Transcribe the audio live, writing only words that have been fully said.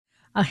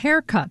A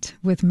haircut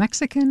with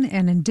Mexican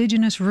and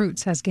indigenous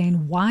roots has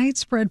gained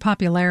widespread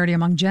popularity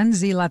among Gen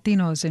Z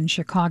Latinos in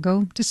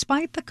Chicago,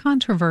 despite the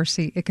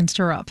controversy it can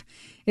stir up.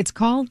 It's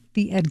called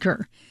the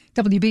Edgar.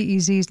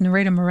 WBEZ's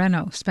Nereida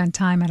Moreno spent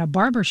time at a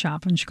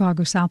barbershop on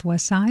Chicago's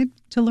Southwest Side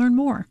to learn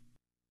more.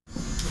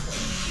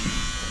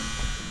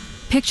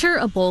 Picture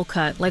a bowl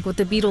cut like what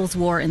the Beatles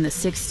wore in the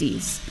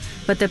 60s,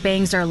 but the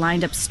bangs are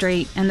lined up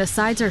straight and the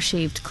sides are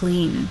shaved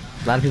clean.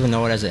 A lot of people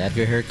know it as an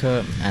Edgar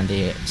haircut, and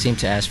they seem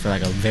to ask for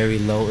like a very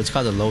low, it's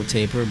called a low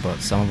taper, but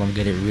some of them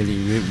get it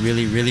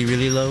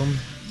really low.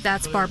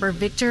 That's barber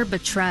Victor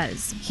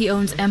Batrez. He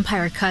owns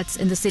Empire Cuts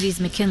in the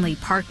city's McKinley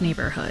Park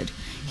neighborhood.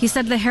 He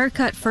said the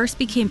haircut first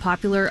became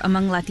popular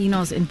among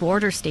Latinos in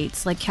border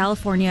states like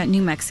California,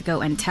 New Mexico,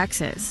 and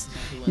Texas.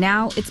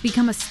 Now it's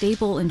become a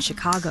staple in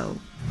Chicago.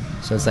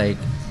 So it's like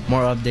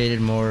more updated,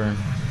 more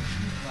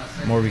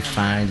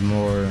refined,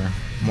 more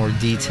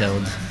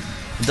detailed.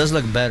 It does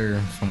look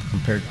better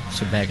compared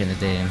to back in the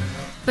day.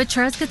 But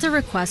Batrez gets a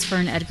request for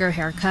an Edgar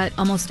haircut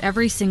almost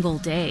every single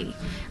day.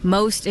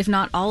 Most, if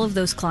not all of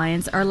those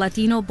clients are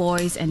Latino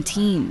boys and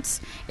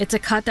teens. It's a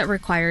cut that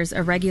requires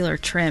a regular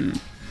trim.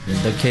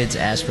 The kids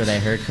ask for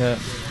that haircut,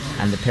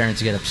 and the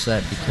parents get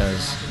upset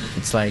because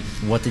it's like,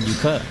 what did you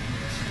cut?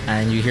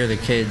 And you hear the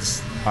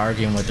kids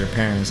arguing with their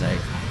parents like,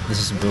 this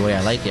is the way I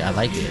like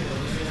it.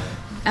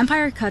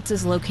 Empire Cuts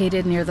is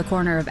located near the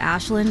corner of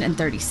Ashland and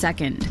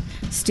 32nd.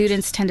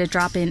 Students tend to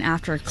drop in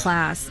after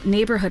class,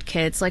 neighborhood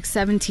kids like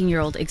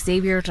 17-year-old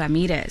Xavier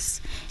Ramirez.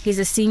 He's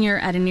a senior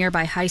at a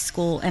nearby high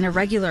school and a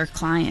regular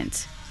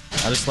client.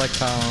 I just like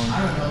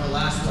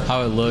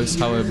how it looks,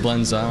 how it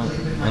blends out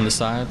on the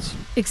sides.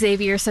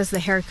 Xavier says the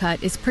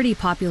haircut is pretty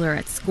popular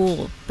at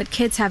school, but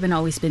kids haven't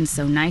always been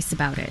so nice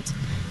about it.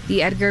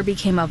 The Edgar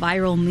became a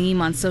viral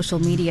meme on social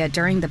media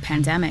during the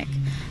pandemic.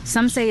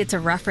 Some say it's a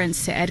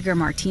reference to Edgar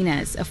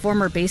Martinez, a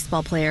former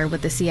baseball player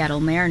with the Seattle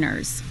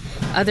Mariners.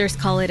 Others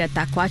call it a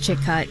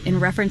tacuache cut in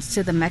reference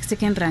to the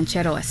Mexican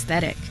ranchero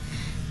aesthetic.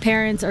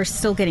 Parents are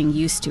still getting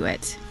used to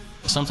it.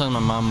 Sometimes my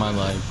mom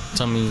might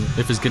tell me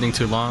if it's getting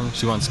too long,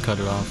 she wants to cut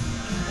it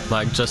off.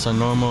 Like just a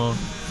normal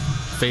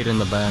fade in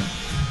the back.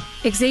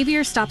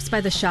 Xavier stops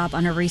by the shop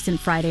on a recent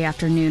Friday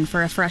afternoon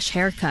for a fresh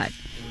haircut.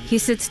 He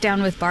sits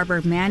down with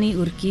barber Manny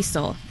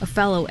Urquizo, a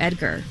fellow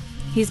Edgar.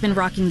 He's been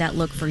rocking that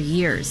look for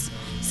years,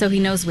 so he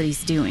knows what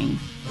he's doing.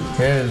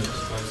 Hair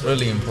is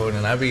really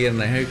important. I be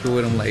getting a haircut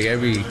with him like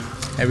every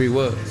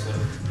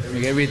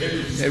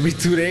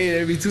 2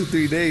 days,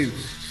 3 days.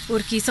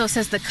 Urquizo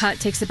says the cut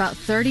takes about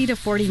 30 to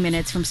 40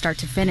 minutes from start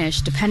to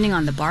finish, depending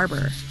on the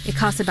barber. It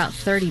costs about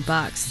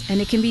 $30, and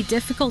it can be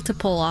difficult to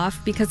pull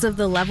off because of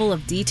the level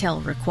of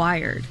detail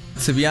required.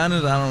 To be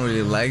honest, I don't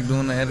really like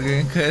doing the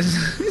Edgar cuts.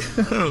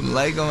 I don't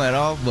like them at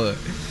all, but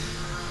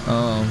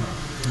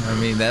I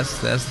mean, that's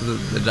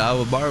the job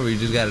of barber. You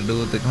just got to do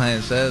what the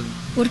client says.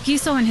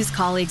 Urquizo and his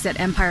colleagues at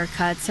Empire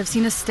Cuts have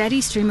seen a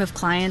steady stream of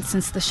clients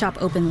since the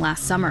shop opened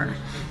last summer.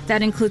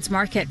 That includes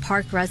Marquette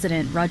Park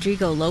resident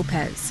Rodrigo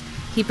Lopez.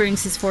 He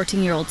brings his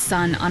 14-year-old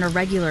son on a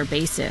regular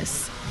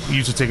basis. We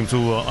used to take him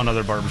to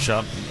another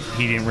barbershop.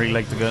 He didn't really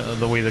like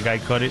the way the guy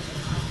cut it.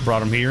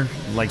 Brought him here,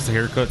 likes the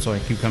haircut, so I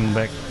keep coming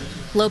back.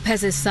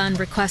 Lopez's son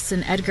requests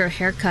an Edgar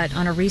haircut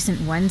on a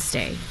recent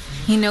Wednesday.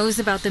 He knows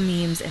about the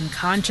memes and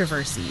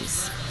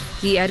controversies.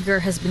 The Edgar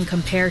has been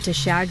compared to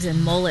shags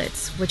and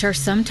mullets, which are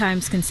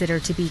sometimes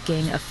considered to be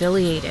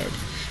gang-affiliated.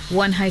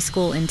 One high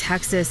school in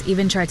Texas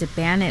even tried to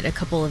ban it a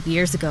couple of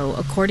years ago,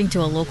 according to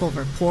a local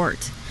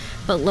report.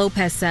 But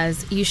Lopez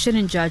says you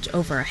shouldn't judge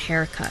over a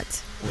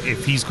haircut.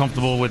 If he's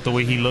comfortable with the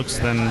way he looks,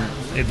 then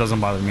it doesn't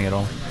bother me at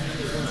all.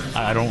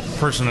 I don't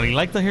personally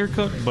like the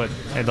haircut, but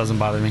it doesn't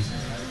bother me.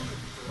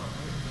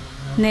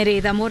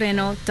 Nereida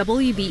Moreno,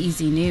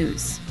 WBEZ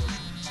News.